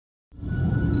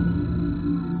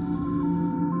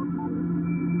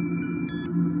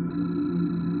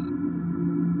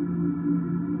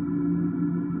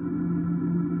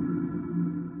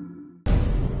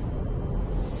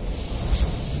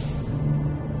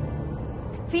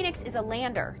Phoenix is a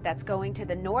lander that's going to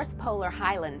the North Polar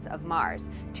Highlands of Mars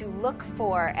to look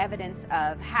for evidence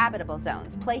of habitable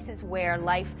zones, places where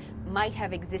life might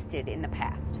have existed in the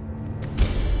past.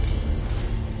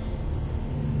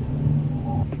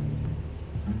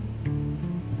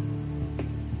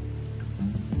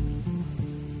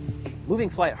 Moving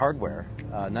flight hardware,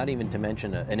 not even to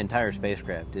mention an entire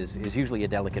spacecraft, is usually a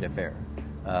delicate affair.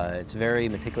 It's very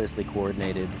meticulously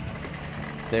coordinated.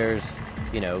 There's,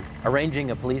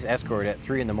 arranging a police escort at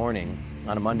 3 in the morning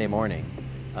on a Monday morning,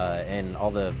 and all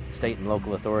the state and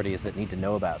local authorities that need to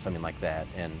know about something like that,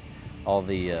 and all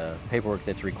the paperwork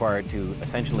that's required to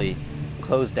essentially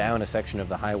close down a section of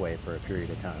the highway for a period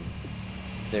of time.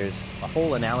 There's a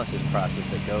whole analysis process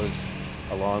that goes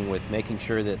along with making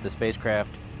sure that the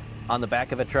spacecraft on the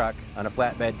back of a truck, on a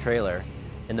flatbed trailer,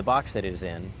 in the box that it is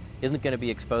in, isn't going to be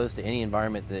exposed to any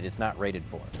environment that it's not rated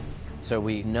for. So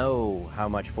we know how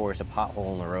much force a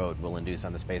pothole in the road will induce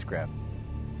on the spacecraft.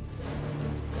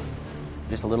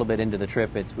 Just a little bit into the trip,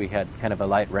 we had kind of a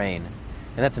light rain.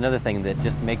 And that's another thing that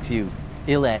just makes you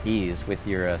ill at ease with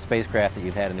your spacecraft that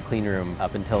you've had in the clean room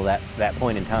up until that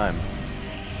point in time.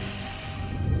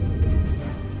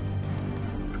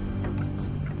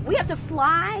 We have to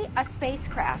fly a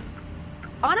spacecraft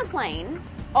on a plane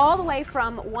all the way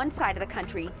from one side of the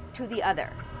country to the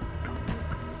other.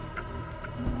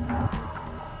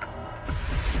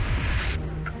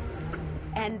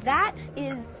 And that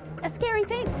is a scary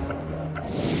thing.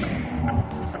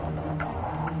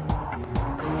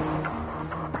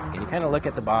 And you kind of look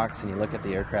at the box and you look at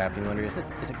the aircraft and you wonder, is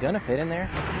it going to fit in there?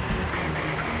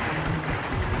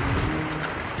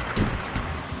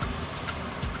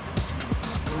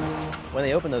 When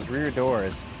they open those rear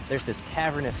doors, there's this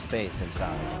cavernous space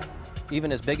inside.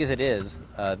 Even as big as it is,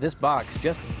 this box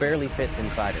just barely fits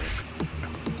inside of it.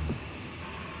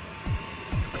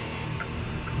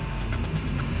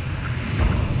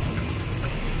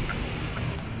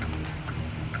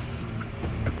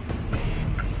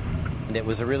 And it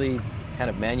was a really kind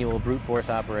of manual brute force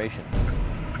operation.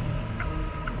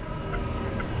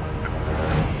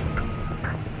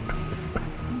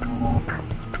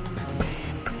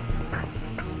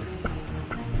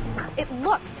 It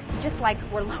looks just like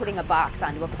we're loading a box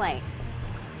onto a plane.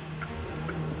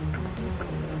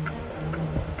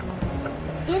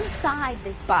 Inside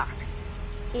this box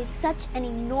is such an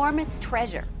enormous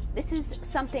treasure. This is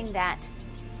something that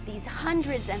these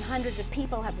hundreds and hundreds of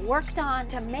people have worked on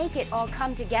to make it all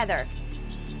come together.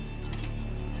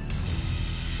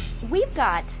 We've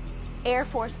got Air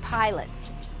Force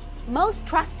pilots, most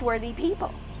trustworthy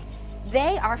people.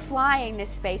 They are flying this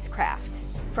spacecraft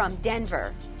from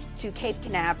Denver to Cape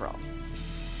Canaveral.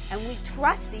 And we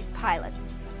trust these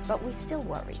pilots, but we still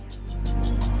worry.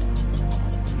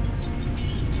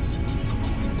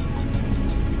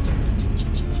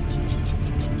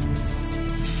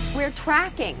 We're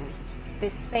tracking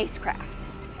this spacecraft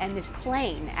and this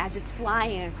plane as it's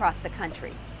flying across the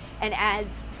country. And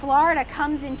as Florida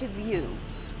comes into view,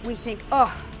 we think,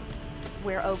 oh,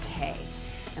 we're okay,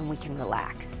 and we can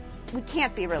relax. We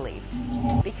can't be relieved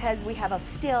because we have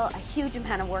still a huge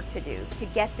amount of work to do to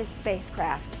get this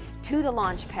spacecraft to the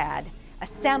launch pad,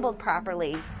 assembled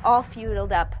properly, all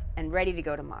fueled up and ready to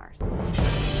go to Mars.